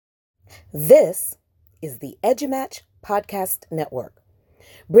This is the EduMatch Podcast Network,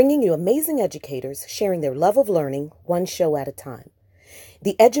 bringing you amazing educators sharing their love of learning one show at a time.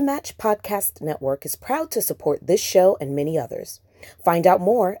 The EduMatch Podcast Network is proud to support this show and many others. Find out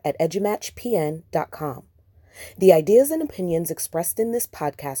more at edumatchpn.com. The ideas and opinions expressed in this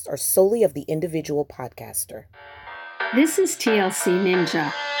podcast are solely of the individual podcaster. This is TLC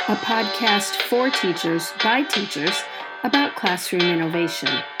Ninja, a podcast for teachers by teachers about classroom innovation.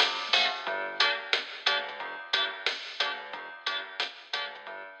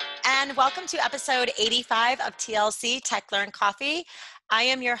 And welcome to episode 85 of TLC Tech Learn Coffee. I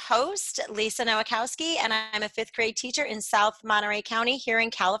am your host, Lisa Nowakowski, and I'm a fifth grade teacher in South Monterey County here in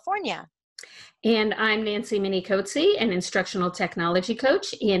California. And I'm Nancy Minicoatsy, an instructional technology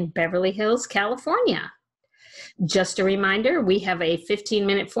coach in Beverly Hills, California. Just a reminder, we have a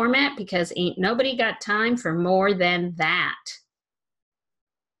 15-minute format because ain't nobody got time for more than that.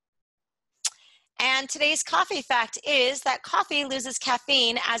 And today's coffee fact is that coffee loses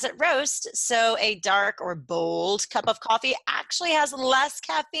caffeine as it roasts, so a dark or bold cup of coffee actually has less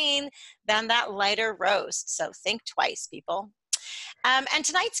caffeine than that lighter roast. So think twice, people. And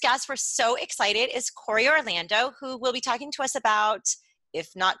tonight's guest, we're so excited, is Corey Orlando, who will be talking to us about, if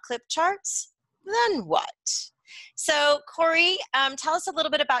not clip charts, then what? So Corey, tell us a little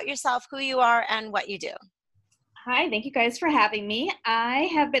bit about yourself, who you are, and what you do. Hi, thank you guys for having me. I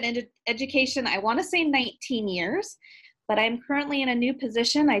have been in education, I want to say 19 years, but I'm currently in a new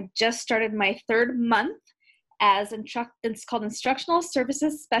position. I just started my third month as it's called Instructional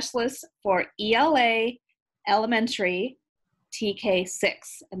Services Specialist for ELA Elementary TK6.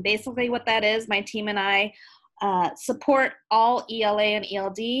 And basically what that is, my team and I support all ELA and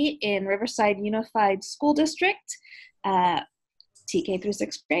ELD in Riverside Unified School District, TK through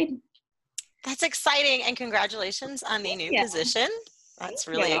 6th grade. That's exciting, and congratulations on the new position. That's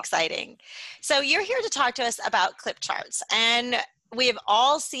really exciting. So you're here to talk to us about clip charts, and we have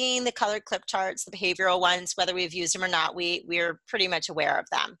all seen the colored clip charts, the behavioral ones, whether we've used them or not. We're pretty much aware of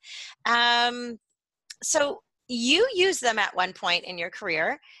them. So you used them at one point in your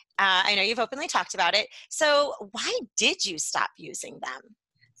career. I know you've openly talked about it. So why did you stop using them?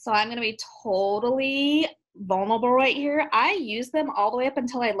 So I'm going to be totally vulnerable right here. I used them all the way up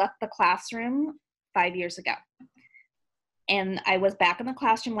until I left the classroom 5 years ago. And I was back in the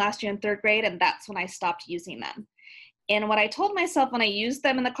classroom last year in third grade, and that's when I stopped using them. And what I told myself when I used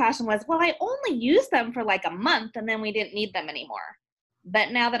them in the classroom was, well, I only used them for like a month, and then we didn't need them anymore.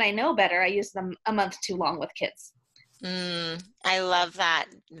 But now that I know better, I use them a month too long with kids. I love that.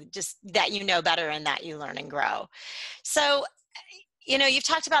 Just that you know better and that you learn and grow. So, you've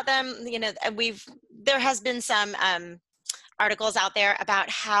talked about them, there has been some articles out there about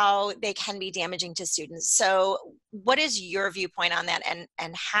how they can be damaging to students. So what is your viewpoint on that,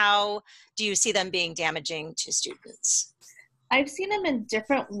 and how do you see them being damaging to students? I've seen them in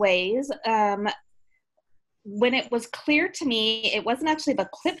different ways. When it was clear to me, it wasn't actually the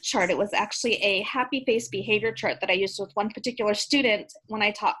clip chart, it was actually a happy face behavior chart that I used with one particular student when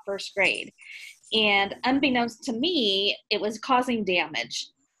I taught first grade. And unbeknownst to me, it was causing damage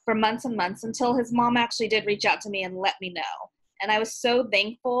for months and months until his mom actually did reach out to me and let me know. And I was so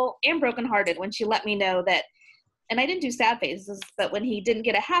thankful and brokenhearted when she let me know that, and I didn't do sad faces, but when he didn't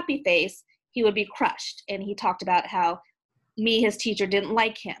get a happy face, he would be crushed. And he talked about how me, his teacher, didn't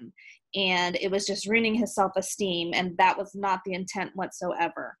like him. And it was just ruining his self-esteem. And that was not the intent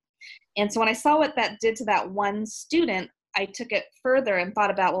whatsoever. And so when I saw what that did to that one student, I took it further and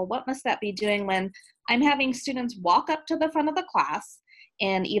thought about, well, what must that be doing when I'm having students walk up to the front of the class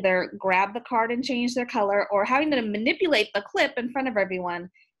and either grab the card and change their color, or having to manipulate the clip in front of everyone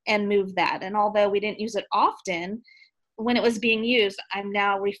and move that. And although we didn't use it often, when it was being used, I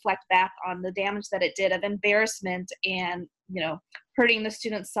now reflect back on the damage that it did of embarrassment and, hurting the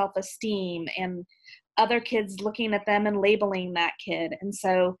student's self-esteem and other kids looking at them and labeling that kid. And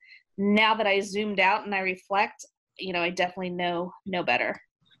so now that I zoomed out and I reflect, I definitely know better.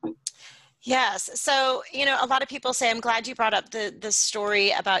 Yes. So, a lot of people say, I'm glad you brought up the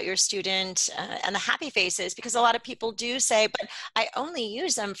story about your student and the happy faces, because a lot of people do say, but I only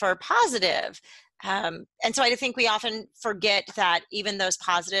use them for positive. And so I think we often forget that even those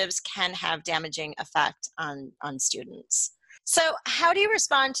positives can have damaging effect on students. So how do you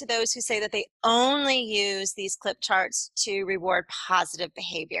respond to those who say that they only use these clip charts to reward positive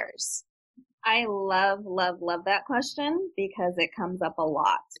behaviors? I love that question because it comes up a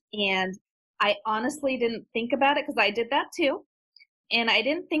lot. And I honestly didn't think about it because I did that too. And I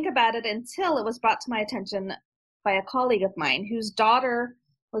didn't think about it until it was brought to my attention by a colleague of mine whose daughter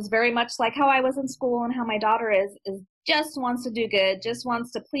was very much like how I was in school and how my daughter is just wants to do good, just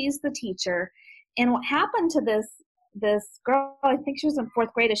wants to please the teacher. And what happened to this girl, I think she was in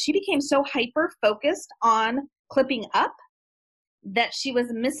 4th grade, is she became so hyper focused on clipping up that she was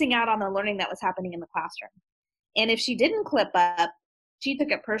missing out on the learning that was happening in the classroom. And if she didn't clip up, she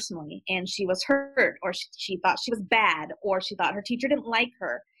took it personally and she was hurt, or she thought she was bad, or she thought her teacher didn't like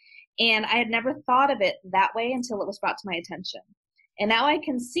her. And I had never thought of it that way until it was brought to my attention. And now I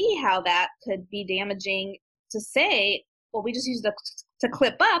can see how that could be damaging to say, well, we just used it to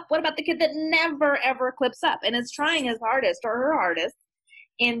clip up. What about the kid that never, ever clips up and is trying his hardest or her hardest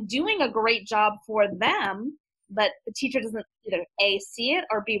and doing a great job for them, but the teacher doesn't either A, see it,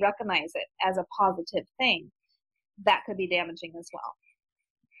 or B, recognize it as a positive thing? That could be damaging as well.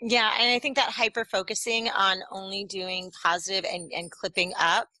 Yeah, and I think that hyper focusing on only doing positive and clipping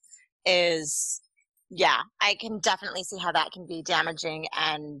up is, yeah, I can definitely see how that can be damaging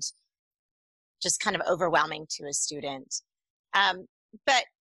and just kind of overwhelming to a student. But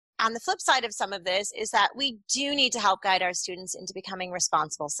on the flip side of some of this is that we do need to help guide our students into becoming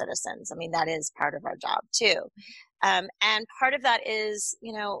responsible citizens. I mean, that is part of our job too. And part of that is,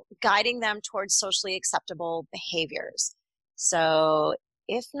 guiding them towards socially acceptable behaviors. So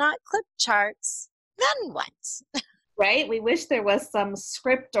if not clip charts, then what? Right? We wish there was some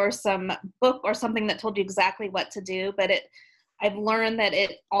script or some book or something that told you exactly what to do, but I've learned that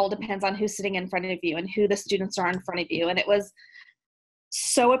it all depends on who's sitting in front of you and who the students are in front of you. And it was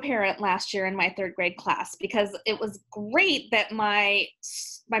so apparent last year in my 3rd grade class, because it was great that my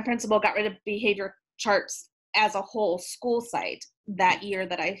principal got rid of behavior charts as a whole school site that year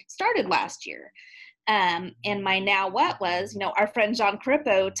that I started last year. And my now what was, our friend John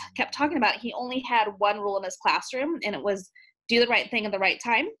Crippo kept talking about, he only had one rule in his classroom, and it was do the right thing at the right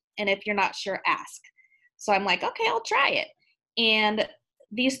time. And if you're not sure, ask. So I'm like, okay, I'll try it. And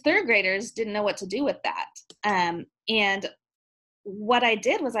these 3rd graders didn't know what to do with that. And what I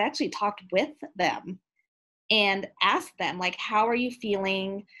did was I actually talked with them and asked them, like, how are you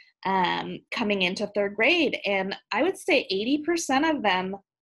feeling coming into 3rd grade? And I would say 80% of them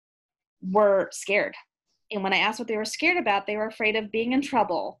were scared. And when I asked what they were scared about, they were afraid of being in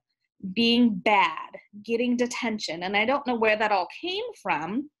trouble, being bad, getting detention. And I don't know where that all came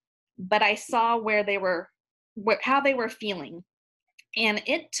from, but I saw how they were feeling. And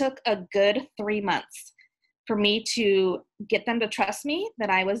it took a good 3 months for me to get them to trust me,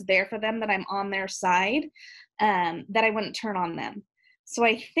 that I was there for them, that I'm on their side, that I wouldn't turn on them. So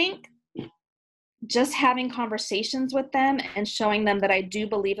I think just having conversations with them and showing them that I do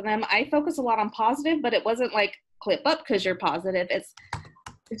believe in them. I focus a lot on positive, but it wasn't like clip up because you're positive. It's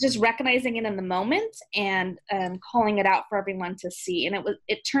just recognizing it in the moment and calling it out for everyone to see. And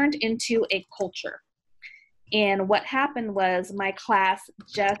it turned into a culture. And what happened was my class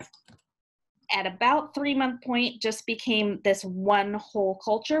just at about 3-month point just became this one whole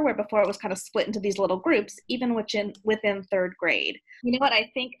culture, where before it was kind of split into these little groups, even within 3rd grade. You know what? I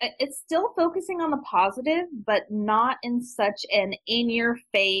think it's still focusing on the positive, but not in such an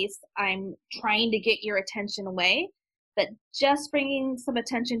in-your-face, I'm trying to get your attention away, but just bringing some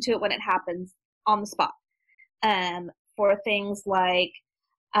attention to it when it happens on the spot. For things like,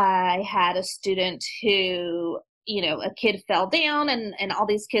 I had a student who, a kid fell down and all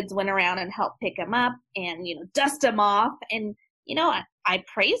these kids went around and helped pick him up and, dust him off. And, I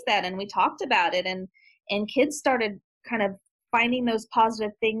praised that, and we talked about it, and kids started kind of finding those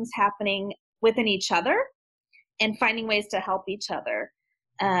positive things happening within each other and finding ways to help each other.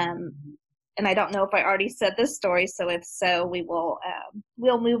 And I don't know if I already said this story, so if so,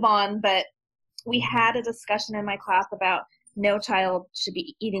 we'll move on. But we had a discussion in my class about no child should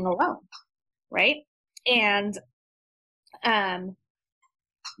be eating alone, right? And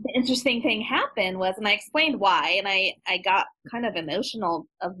the interesting thing happened was, and I explained why, and I got kind of emotional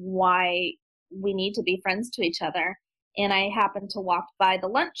of why we need to be friends to each other. And I happened to walk by the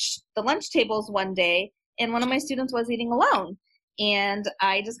lunch tables one day, and one of my students was eating alone. And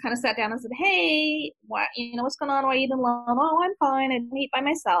I just kind of sat down and said, hey, what's going on? Why are you eating alone? Oh, I'm fine. I didn't eat by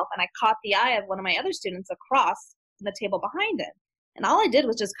myself. And I caught the eye of one of my other students across the table behind him. And all I did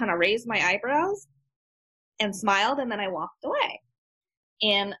was just kind of raise my eyebrows and smiled, and then I walked away.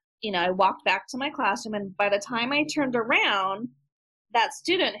 And, I walked back to my classroom, and by the time I turned around, that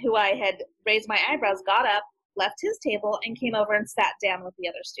student who I had raised my eyebrows got up, left his table, and came over and sat down with the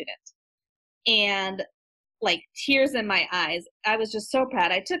other student. And like tears in my eyes, I was just so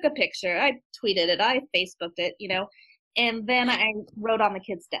proud. I took a picture, I tweeted it, I Facebooked it, and then I wrote on the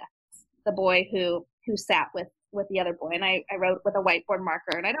kid's desk, the boy who sat with the other boy, and I wrote with a whiteboard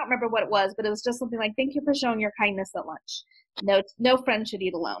marker, and I don't remember what it was, but it was just something like, thank you for showing your kindness at lunch. no friend should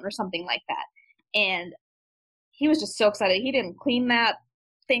eat alone or something like that. And he was just so excited. He didn't clean that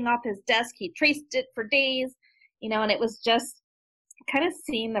thing off his desk. He traced it for days, and it was just kind of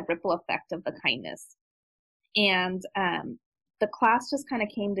seeing the ripple effect of the kindness. And the class just kind of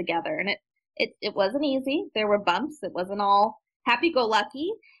came together, and it wasn't easy. There were bumps. It wasn't all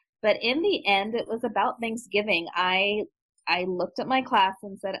happy-go-lucky, but in the end, it was about Thanksgiving. I looked at my class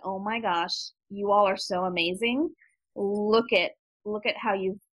and said, "Oh my gosh, you all are so amazing. Look at how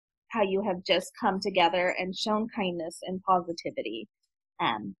you have just come together and shown kindness and positivity."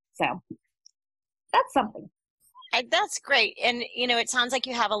 So that's something. That's great. And, it sounds like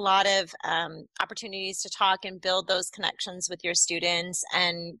you have a lot of opportunities to talk and build those connections with your students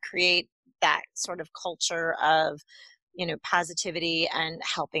and create that sort of culture of, positivity and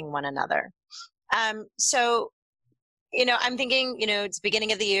helping one another. So, I'm thinking, it's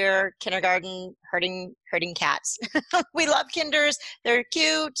beginning of the year, kindergarten, herding cats. We love kinders. They're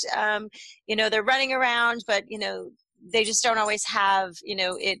cute. They're running around, but, they just don't always have,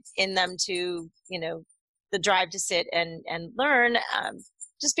 it in them to, the drive to sit and learn,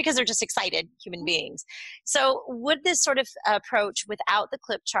 just because they're just excited human beings. So would this sort of approach without the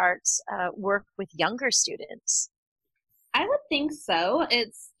clip charts work with younger students? I would think so.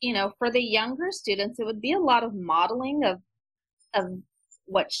 It's, for the younger students, it would be a lot of modeling of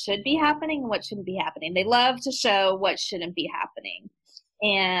what should be happening and what shouldn't be happening. They love to show what shouldn't be happening.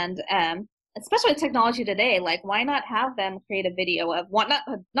 And especially with technology today, like, why not have them create a video of what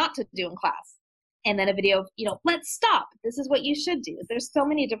not to do in class? And then a video of, let's stop. This is what you should do. There's so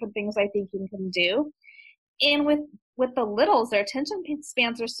many different things I think you can do. And with the littles, their attention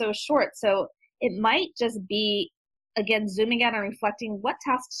spans are so short. So it might just be, again, zooming out and reflecting, what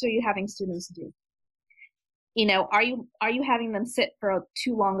tasks are you having students do? Are you having them sit for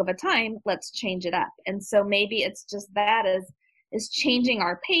too long of a time? Let's change it up. And so maybe it's just that is changing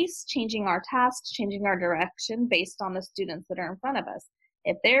our pace, changing our tasks, changing our direction based on the students that are in front of us.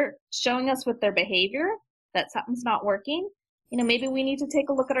 If they're showing us with their behavior that something's not working, maybe we need to take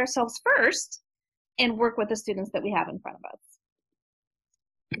a look at ourselves first and work with the students that we have in front of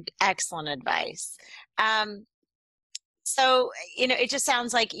us. Excellent advice. So, it just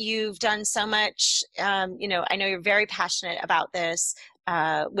sounds like you've done so much. I know you're very passionate about this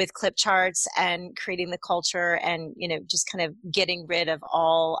with clip charts and creating the culture and, just kind of getting rid of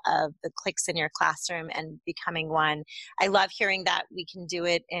all of the cliques in your classroom and becoming one. I love hearing that we can do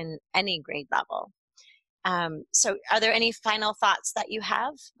it in any grade level. So are there any final thoughts that you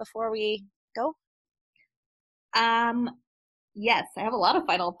have before we go? Yes, I have a lot of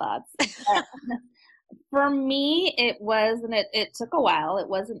final thoughts. For me, it took a while. It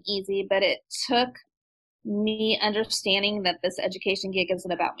wasn't easy, but it took me understanding that this education gig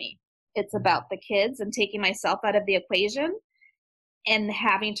isn't about me. It's about the kids and taking myself out of the equation and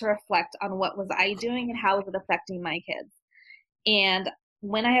having to reflect on what was I doing and how was it affecting my kids. And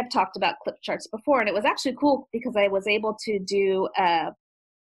when I have talked about clip charts before, and it was actually cool because I was able to do a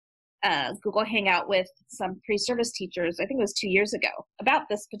Google Hangout with some pre-service teachers, I think it was 2 years ago, about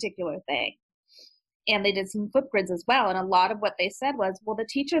this particular thing. And they did some Flipgrids as well. And a lot of what they said was, well, the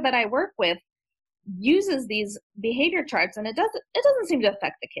teacher that I work with uses these behavior charts and it doesn't seem to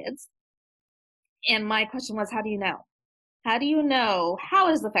affect the kids. And my question was, how do you know? How do you know how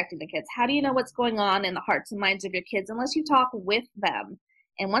it is affecting the kids? How do you know what's going on in the hearts and minds of your kids unless you talk with them?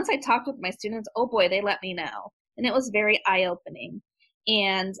 And once I talked with my students, oh boy, they let me know. And it was very eye-opening.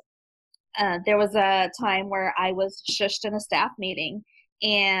 And there was a time where I was shushed in a staff meeting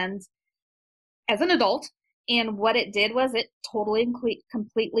and as an adult, and what it did was it totally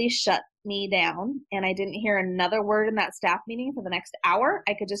completely shut me down, and I didn't hear another word in that staff meeting for the next hour.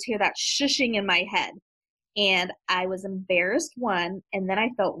 I could just hear that shushing in my head, and I was embarrassed, one, and then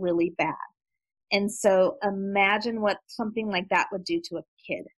I felt really bad. And so imagine what something like that would do to a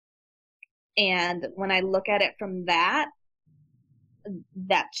kid. And when I look at it from that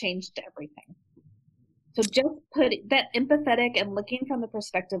changed everything. So just put that empathetic and looking from the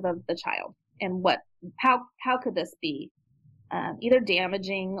perspective of the child. And how could this be either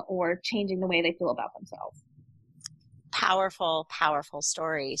damaging or changing the way they feel about themselves? Powerful, powerful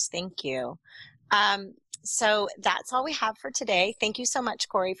stories. Thank you. So that's all we have for today. Thank you so much,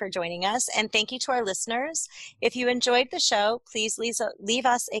 Corey, for joining us. And thank you to our listeners. If you enjoyed the show, please leave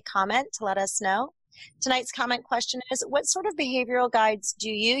us a comment to let us know. Tonight's comment question is, what sort of behavioral guides do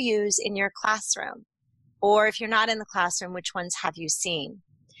you use in your classroom? Or if you're not in the classroom, which ones have you seen?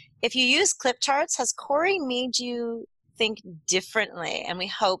 If you use clip charts, has Corey made you think differently? And we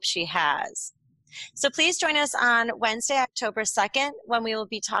hope she has. So please join us on Wednesday, October 2nd, when we will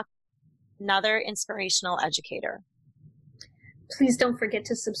be talking to another inspirational educator. Please don't forget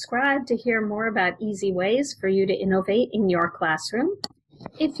to subscribe to hear more about easy ways for you to innovate in your classroom.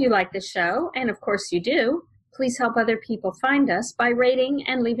 If you like the show, and of course you do, please help other people find us by rating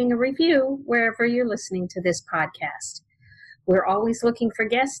and leaving a review wherever you're listening to this podcast. We're always looking for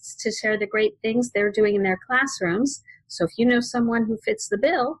guests to share the great things they're doing in their classrooms, so if you know someone who fits the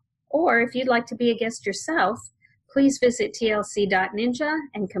bill, or if you'd like to be a guest yourself, please visit tlc.ninja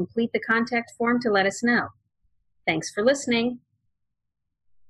and complete the contact form to let us know. Thanks for listening.